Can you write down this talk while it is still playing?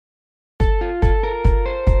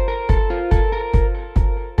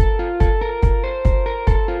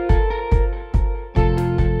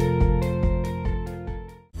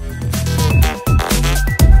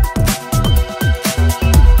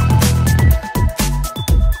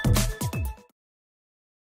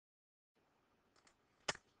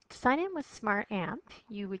sign in with SmartAmp,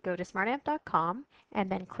 you would go to smartamp.com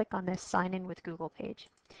and then click on this Sign In with Google page.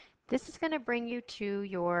 This is going to bring you to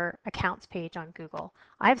your accounts page on Google.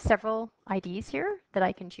 I have several IDs here that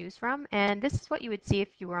I can choose from, and this is what you would see if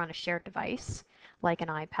you were on a shared device, like an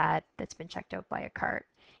iPad that's been checked out by a cart.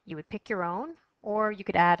 You would pick your own, or you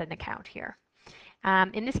could add an account here.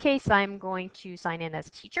 In this case, I'm going to sign in as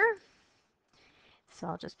a teacher. So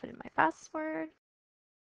I'll just put in my password.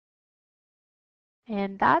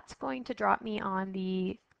 And that's going to drop me on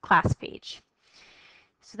the class page.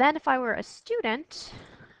 So then if I were a student,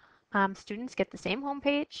 students get the same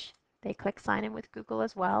homepage. They click sign in with Google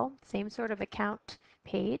as well. Same sort of account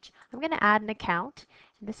page. I'm going to add an account.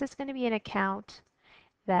 And this is going to be an account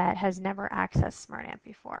that has never accessed SmartAmp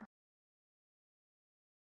before.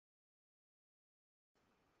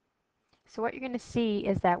 So what you're going to see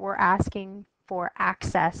is that we're asking for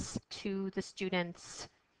access to the student's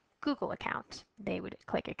Google account. They would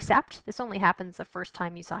click accept. This only happens the first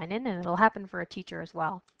time you sign in, and it'll happen for a teacher as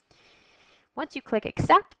well. Once you click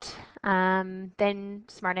accept, then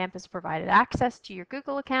SmartAmp has provided access to your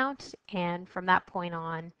Google account, and from that point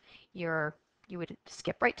on, you would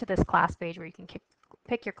skip right to this class page where you can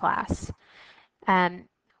pick your class.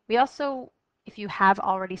 We also, if you have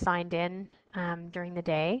already signed in during the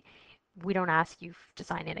day, we don't ask you to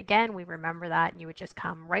sign in again. We remember that, and you would just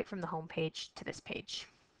come right from the home page to this page.